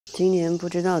今年不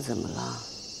知道怎么了，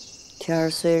天儿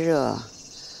虽热，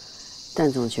但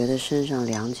总觉得身上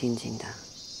凉津津的。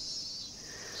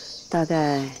大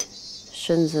概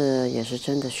身子也是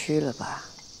真的虚了吧。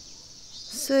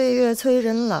岁月催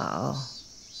人老，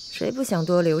谁不想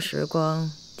多留时光，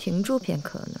停住片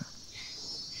刻呢？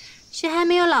谁还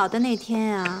没有老的那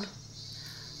天啊？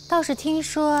倒是听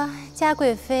说嘉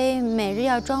贵妃每日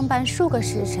要装扮数个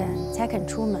时辰才肯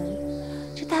出门，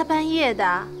这大半夜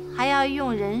的还要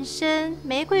用人参、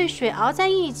玫瑰水熬在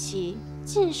一起，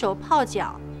净手泡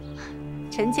脚。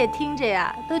臣妾听着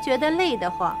呀，都觉得累得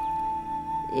慌。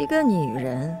一个女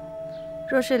人，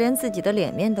若是连自己的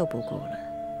脸面都不顾了，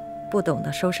不懂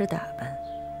得收拾打扮，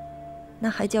那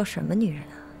还叫什么女人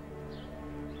啊？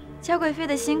嘉贵妃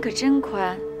的心可真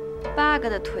宽，8阿哥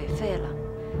的腿废了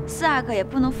，4阿哥也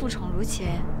不能负宠如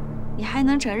前，你还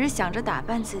能整日想着打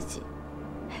扮自己，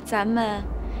咱们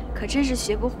可真是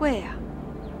学不会啊！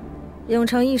永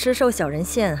成一时受小人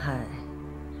陷害，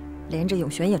连着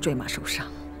永璇也坠马受伤。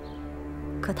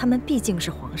可他们毕竟是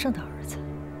皇上的儿子，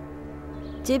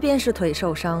即便是腿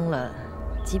受伤了，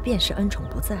即便是恩宠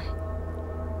不在，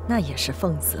那也是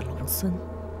凤子龙孙。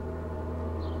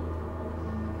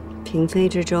嫔妃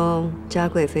之中，嘉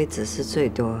贵妃子嗣最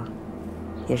多，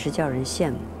也是叫人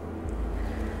羡慕。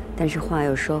但是话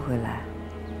又说回来，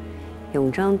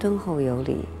永璋敦厚有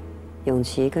礼，永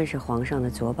琪更是皇上的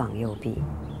左膀右臂，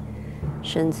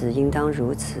生子应当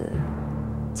如此，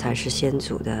才是先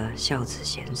祖的孝子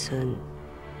贤孙。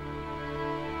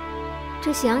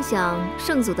这想想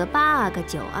圣祖的8阿哥、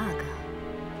9阿哥，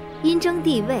因争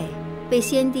帝位被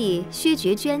先帝削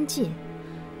爵捐尽，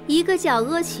一个叫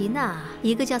阿奇娜，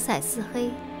一个叫赛斯黑，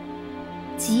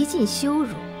极尽羞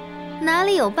辱，哪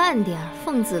里有半点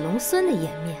凤子龙孙的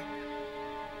颜面？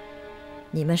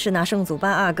你们是拿圣祖8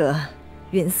阿哥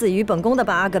允祀与本宫的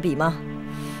8阿哥比吗？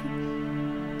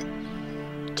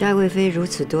嘉贵妃如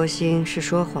此多心，是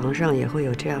说皇上也会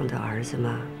有这样的儿子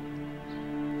吗？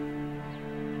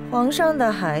皇上的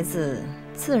孩子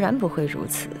自然不会如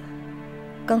此，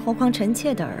更何况臣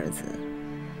妾的儿子，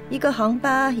一个行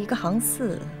8，一个行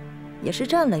4，也是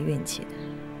占了运气的。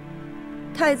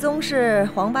太宗是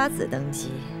皇8子登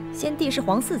基，先帝是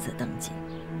皇4子登基，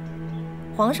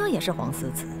皇上也是皇4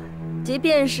子。即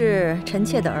便是臣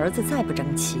妾的儿子再不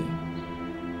争气，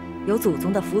有祖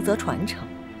宗的福泽传承，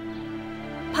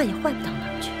怕也坏不到哪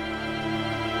儿去。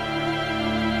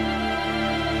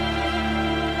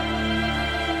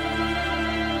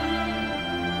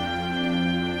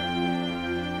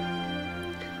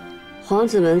皇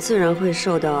子们自然会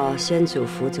受到先祖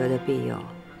福泽的庇佑，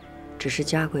只是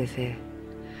嘉贵妃，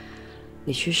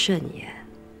你需慎言。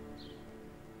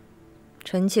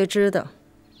臣妾知道。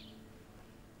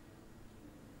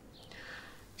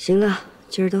行了，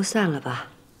今儿都散了吧，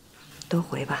都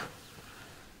回吧。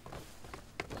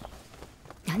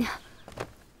娘娘，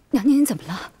娘娘，你怎么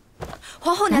了？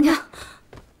皇后娘娘，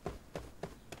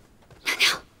娘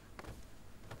娘，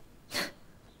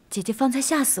姐姐方才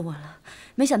吓死我了，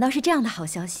没想到是这样的好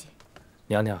消息。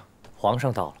娘娘，皇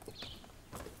上到了。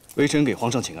微臣给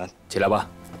皇上请安。起来吧。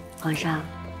皇上，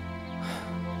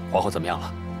皇后怎么样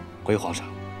了？回皇上，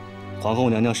皇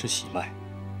后娘娘是喜脉，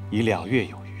已2月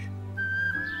有余。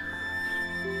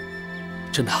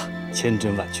真的？千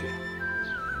真万确。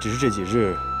只是这几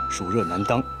日暑热难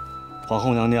当，皇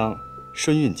后娘娘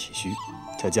身孕体虚，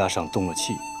再加上动了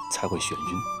气，才会眩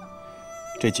晕。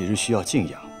这几日需要静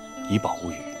养，以保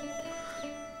无虞。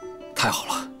太好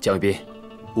了，江卫斌，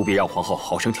务必让皇后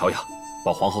好生调养，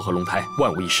保皇后和龙胎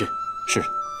万无一失。是，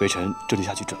微臣这就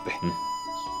下去准备。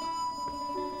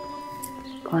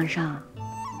皇上，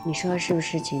你说是不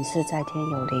是景祀在天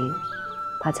有灵，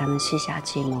怕咱们膝下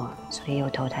寂寞，所以又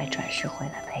投胎转世回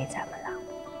来陪咱们了？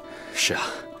是啊，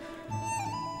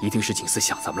一定是景祀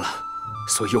想咱们了，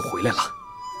所以又回来了。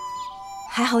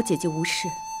还好姐姐无事，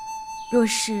若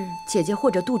是姐姐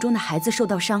或者肚中的孩子受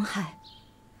到伤害，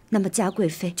那么嘉贵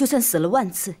妃就算死了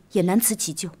万次，也难辞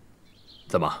其咎。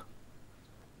怎么？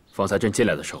方才朕进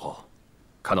来的时候，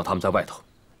看到他们在外头，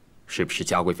是不是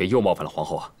嘉贵妃又冒犯了皇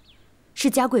后啊？是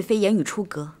嘉贵妃言语出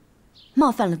格，冒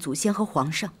犯了祖先和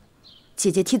皇上。姐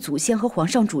姐替祖先和皇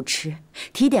上主持，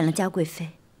提点了嘉贵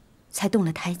妃，才动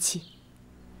了胎气。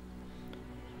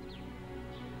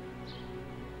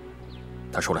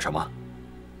她说了什么？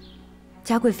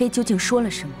嘉贵妃究竟说了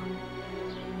什么？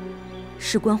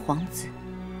事关皇子，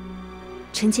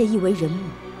臣妾亦为人母，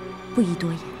不宜多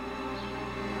言。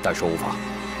但说无妨。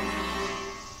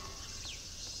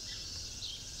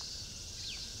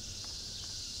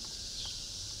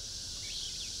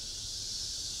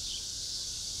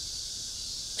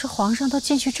这皇上都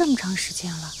进去这么长时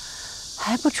间了，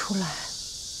还不出来，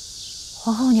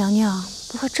皇后娘娘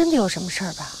不会真的有什么事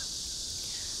儿吧？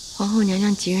皇后娘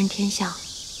娘吉人天相，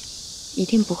一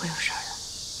定不会有事儿的。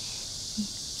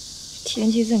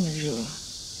天气这么热，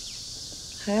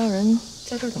还要人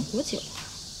在这儿等多久啊？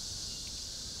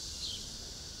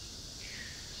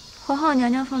皇后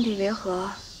娘娘凤体为和，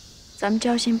咱们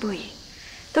交心不已，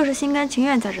都是心甘情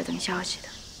愿在这等消息的。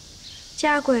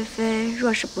嘉贵妃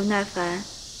若是不耐烦，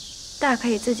大可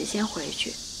以自己先回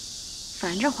去，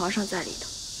反正皇上在里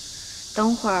头。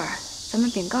等会儿咱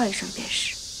们禀告一声便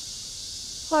是。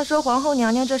话说皇后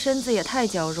娘娘这身子也太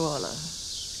娇弱了，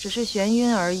只是眩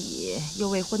晕而已，又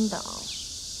未昏倒，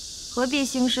何必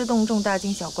兴师动众、大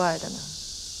惊小怪的呢？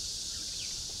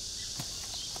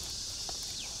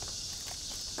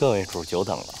各位主久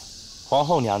等了，皇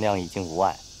后娘娘已经无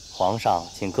碍，皇上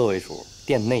请各位主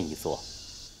殿内一坐。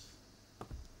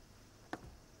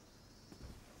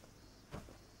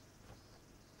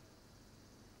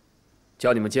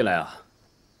叫你们进来啊，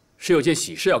是有件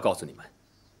喜事要告诉你们。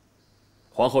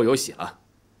皇后有喜了。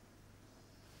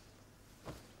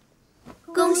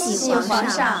恭喜皇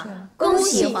上，恭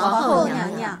喜皇后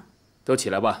娘娘。都起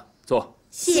来吧，坐。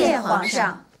谢皇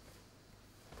上。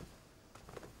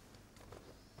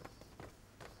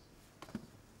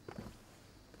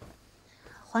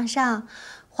皇上，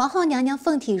皇后娘娘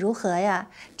凤体如何呀？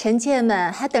臣妾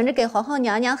们还等着给皇后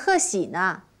娘娘贺喜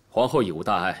呢。皇后已无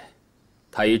大碍，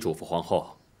太医嘱咐皇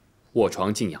后卧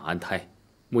床静养安胎，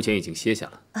目前已经歇下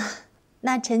了。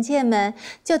那臣妾们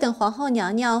就等皇后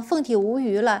娘娘凤体无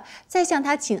虞了，再向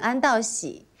她请安道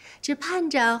喜，只盼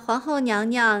着皇后娘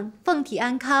娘凤体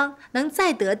安康，能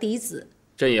再得嫡子。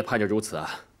朕也盼着如此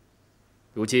啊。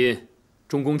如今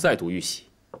中宫再度遇喜，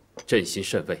朕心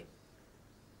甚慰。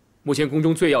目前宫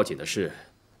中最要紧的事，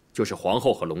就是皇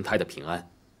后和龙胎的平安。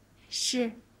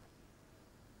是。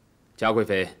嘉贵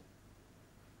妃。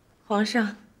皇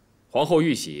上。皇后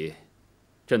遇喜，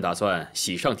朕打算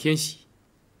喜上添喜。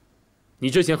你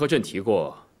之前和朕提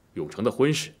过永成的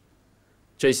婚事，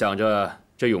朕想着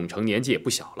这永成年纪也不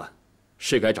小了，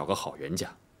是该找个好人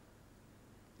家。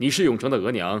你是永成的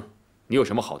额娘，你有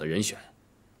什么好的人选，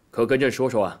可跟朕说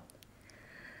说啊？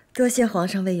多谢皇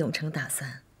上为永成打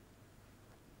算。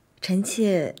臣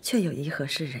妾确有一合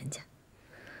适人家，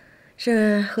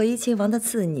是和仪亲王的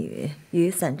次女与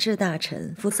散治大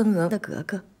臣福僧娥的格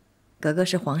格。格格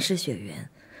是皇室血缘，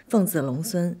凤子龙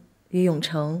孙，与永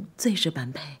成最是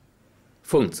般配。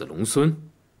凤子龙孙，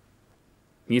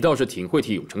你倒是挺会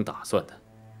替永成打算的。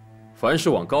凡事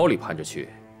往高里盼着去，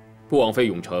不枉费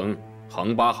永成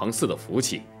行8行4的福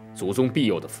气，祖宗庇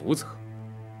佑的福泽。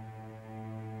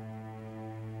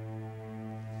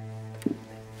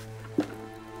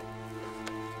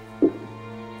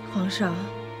皇上，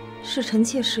是臣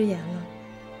妾失言了，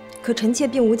可臣妾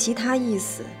并无其他意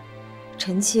思。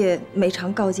臣妾每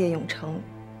常告诫永成，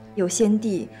有先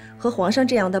帝和皇上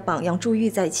这样的榜样珠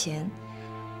玉在前，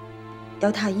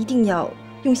要他一定要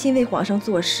用心为皇上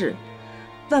做事，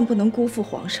万不能辜负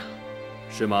皇上。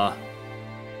是吗？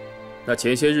那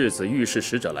前些日子御史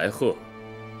使者来贺，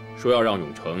说要让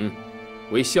永成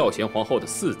为孝贤皇后的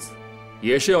4子，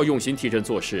也是要用心替朕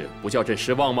做事，不叫朕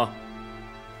失望吗？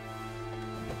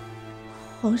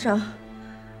皇上，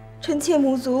臣妾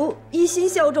母族一心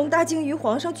效忠大京于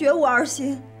皇上，绝无二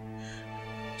心。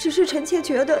只是臣妾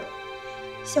觉得，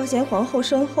孝贤皇后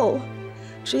身后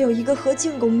只有一个和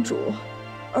敬公主，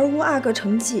而无阿哥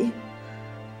承继。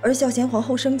而孝贤皇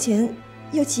后生前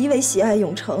又极为喜爱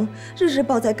永成，日日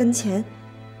抱在跟前，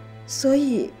所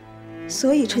以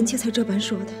臣妾才这般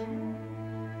说的。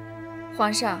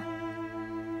皇上，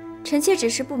臣妾只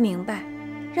是不明白，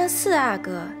让4阿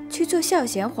哥去做孝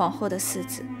贤皇后的4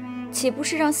子，岂不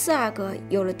是让4阿哥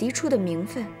有了嫡出的名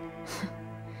分？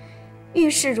御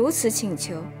史如此请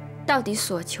求，到底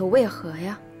所求为何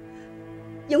呀？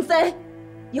英妃，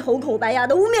你红口白牙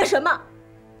的污蔑什么？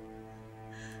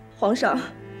皇上，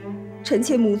臣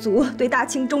妾母族对大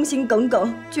清忠心耿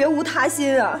耿，绝无他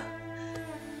心啊！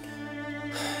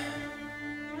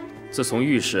自从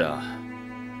御史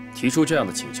提出这样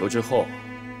的请求之后，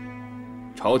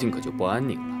朝廷可就不安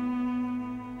宁了。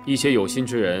一些有心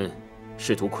之人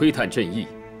试图窥探朕意，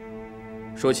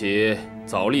说起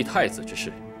早立太子之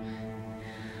事。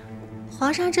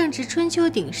皇上正值春秋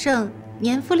鼎盛，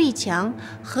年富力强，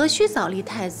何须早立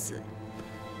太子？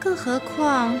更何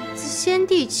况自先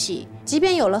帝起，即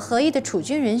便有了合意的储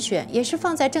君人选，也是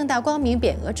放在正大光明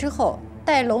匾额之后，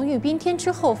待龙御宾天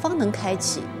之后方能开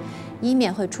启，以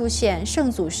免会出现圣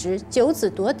祖时9子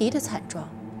夺嫡的惨状。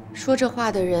说这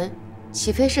话的人，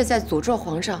岂非是在诅咒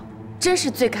皇上？真是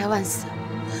罪该万死！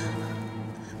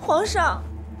皇上，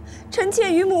臣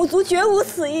妾与母族绝无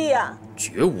此意啊！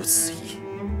绝无此意？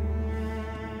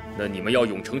那你们要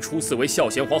永成初嗣为孝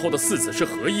贤皇后的4子是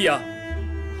何意啊？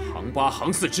行8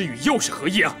行4之语又是何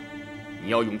意啊？你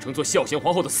要永成做孝贤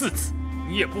皇后的4子，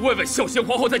你也不问问孝贤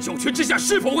皇后在九泉之下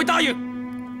是否会答应？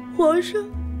皇上，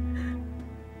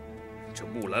这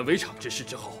木兰围场之事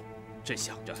之后，朕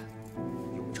想着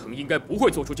永成应该不会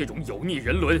做出这种有逆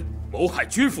人伦、谋害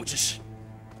君父之事。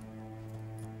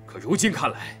可如今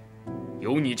看来，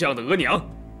有你这样的额娘，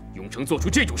永成做出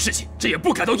这种事情，这也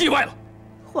不感到意外了。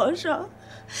皇上，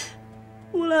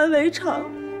木兰围场，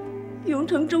永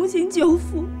成忠心救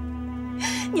父，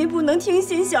您不能听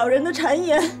信小人的谗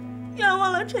言，冤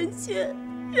枉了臣妾，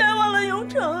冤枉了永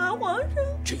成啊！皇上，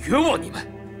朕冤枉你们，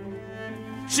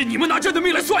是你们拿朕的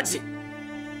命来算计。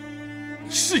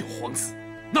你是有皇子，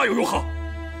那又如何？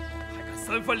还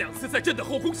敢3番2次在朕的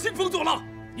后宫兴风作浪，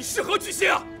你是何居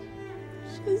心啊？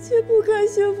臣妾不敢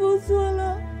兴风作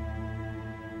浪，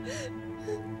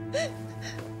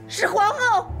是皇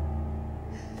后，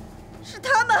是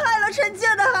他们害了臣妾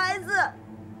的孩子。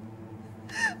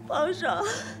皇上，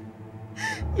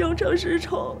永成失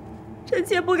宠，臣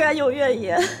妾不敢有怨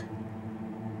言。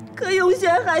可永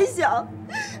璇还小，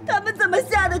他们怎么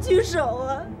下得去手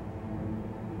啊？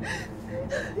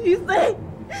于妃，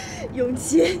永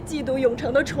琪嫉妒永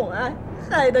成的宠爱，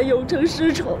害得永成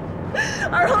失宠，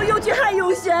而后又去害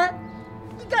永璇。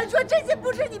你敢说这些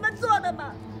不是你们做的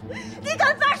吗？你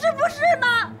敢发誓不是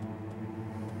吗？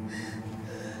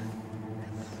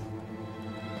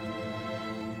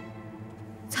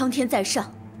苍天在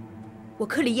上，我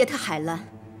克里叶特海兰，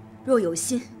若有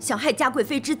心想害嘉贵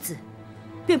妃之子，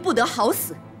便不得好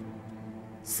死，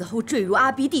死后坠入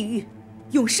阿鼻地狱，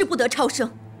永世不得超生。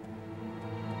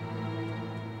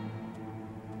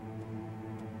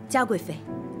嘉贵妃，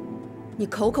你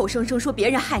口口声声说别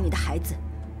人害你的孩子，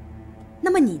那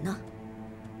么你呢？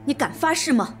你敢发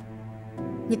誓吗？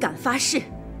你敢发誓，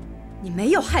你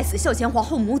没有害死孝贤皇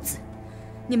后母子，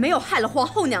你没有害了皇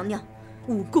后娘娘、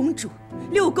5公主、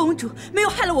6公主，没有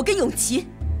害了我跟永琪，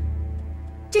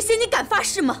这些你敢发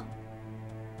誓吗？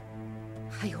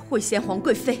还有惠贤皇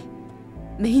贵妃、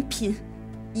梅嫔、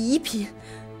宜嫔、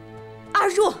阿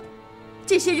若，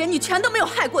这些人你全都没有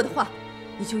害过的话，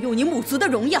你就用你母族的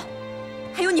荣耀，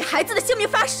还有你孩子的性命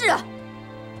发誓啊！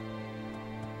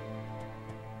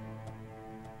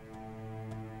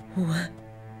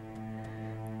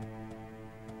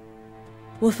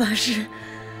我发誓。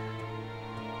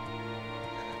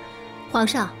皇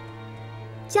上，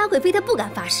嘉贵妃她不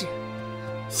敢发誓，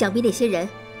想必那些人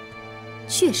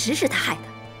确实是她害的。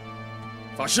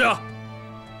发誓啊！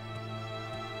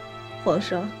皇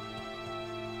上，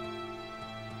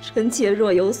臣妾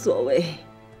若有所为，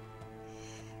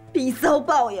必遭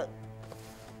报应。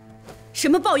什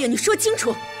么报应？你说清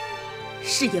楚！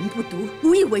誓言不读，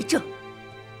无以为证。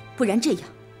不然这样，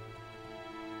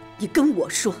你跟我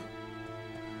说，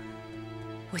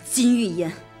我金玉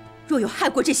妍若有害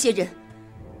过这些人，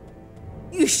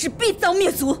玉氏必遭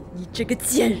灭族！你这个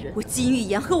贱人！我金玉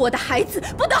妍和我的孩子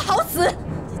不得好死！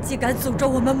你竟敢诅咒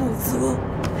我们母族！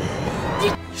你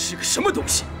是个什么东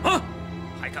西啊？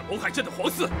还敢谋害朕的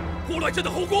皇嗣，祸乱朕的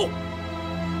后宫！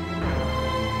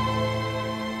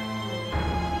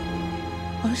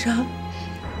皇上，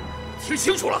听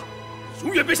清楚了，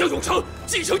永远别想永成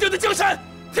继承朕的江山，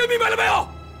听明白了没有？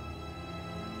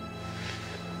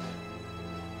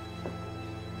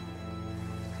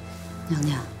娘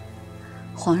娘，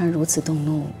皇上如此动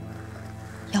怒，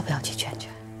要不要去劝劝？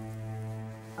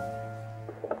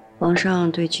皇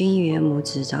上对君玉妍母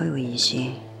子早有疑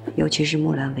心，尤其是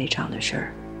木兰围场的事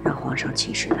儿，让皇上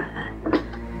寝食难安。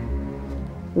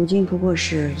如今不过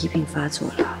是一病发作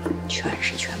了，劝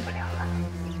是劝不了了。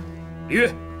李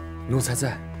煜，奴才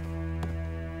在。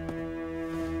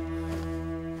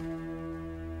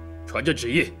传朕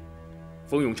旨意，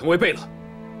封永成为贝勒，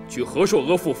娶和硕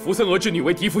额驸福森额之女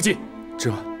为嫡福晋。这，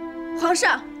皇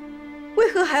上，为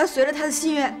何还要随了他的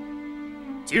心愿？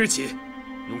即日起，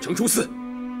永成出嗣，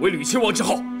为吕亲王之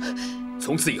后。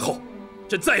从此以后，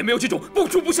朕再也没有这种不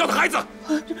忠不孝的孩子。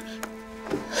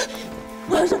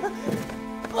皇上，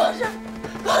皇上，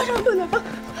皇上不能！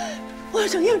皇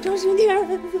上永成是你儿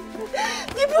子，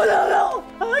你不能让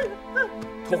皇上！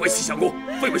拖回西夏宫，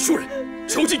废为庶人，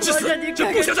囚禁致死！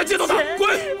朕不想再见到他，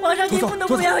滚！皇上，你不能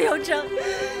不要永成，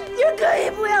你可以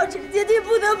不要臣妾，你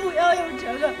不能不要永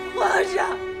成啊！皇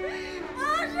上，皇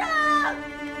上，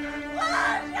皇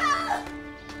上，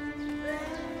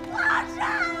皇上！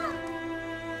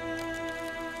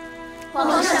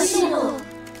皇上息怒。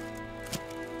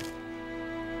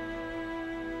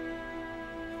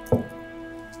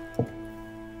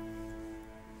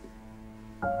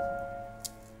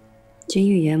金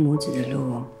玉妍母子的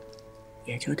路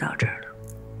也就到这儿了。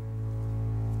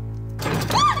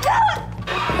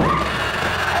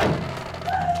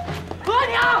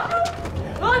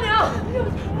娘，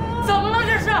怎么了？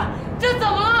这怎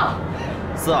么了？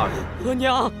四阿哥，额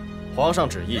娘，皇上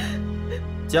旨意，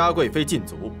嘉贵妃禁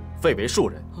足，废为庶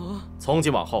人。从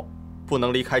今往后，不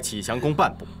能离开启祥宫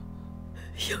半步。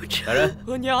有这来人，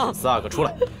额娘，四阿哥出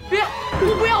来。别，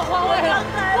我不要皇位了，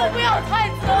我不要太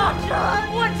子了，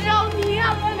我只要你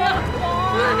呀，额娘，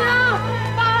额娘，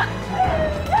爸，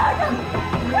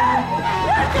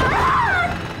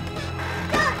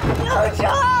额娘，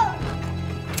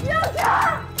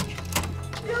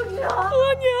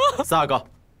四阿哥，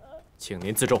请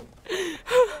您自重。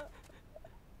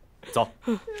走。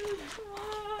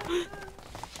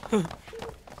额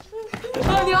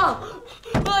娘，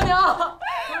额娘，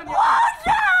皇上，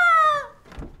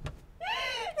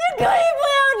你可以不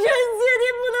要臣妾，你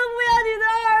不能不要你的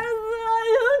儿子啊，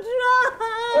永昌。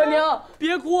额娘，别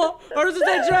哭，儿子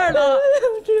在这儿呢。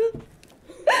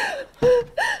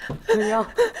额娘，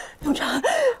永昌，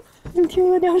你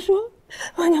听额娘说，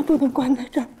额娘不能关在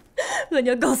这儿。额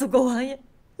娘告诉过王爷，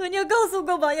额娘告诉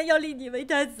过王爷要立你为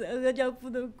太子，额娘不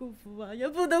能辜负王爷，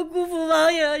不能辜负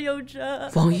王爷啊，永昌。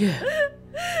王爷。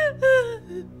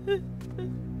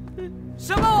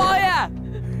什么王爷？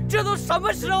这都什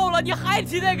么时候了，你还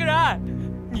提那个人？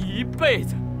你一辈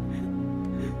子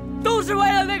都是为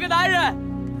了那个男人，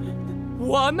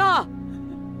我呢？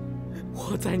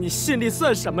我在你心里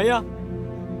算什么呀？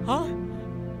啊？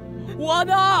我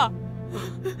呢？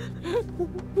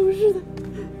不是的，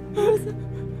儿子，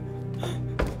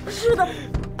不是的，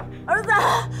儿子，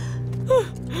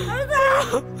儿子，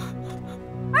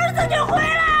儿子，你回来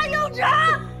啊，永昌！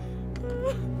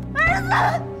儿子，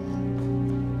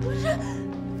不是，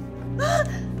儿子，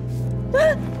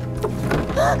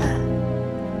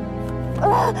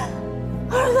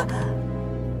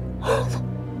儿子。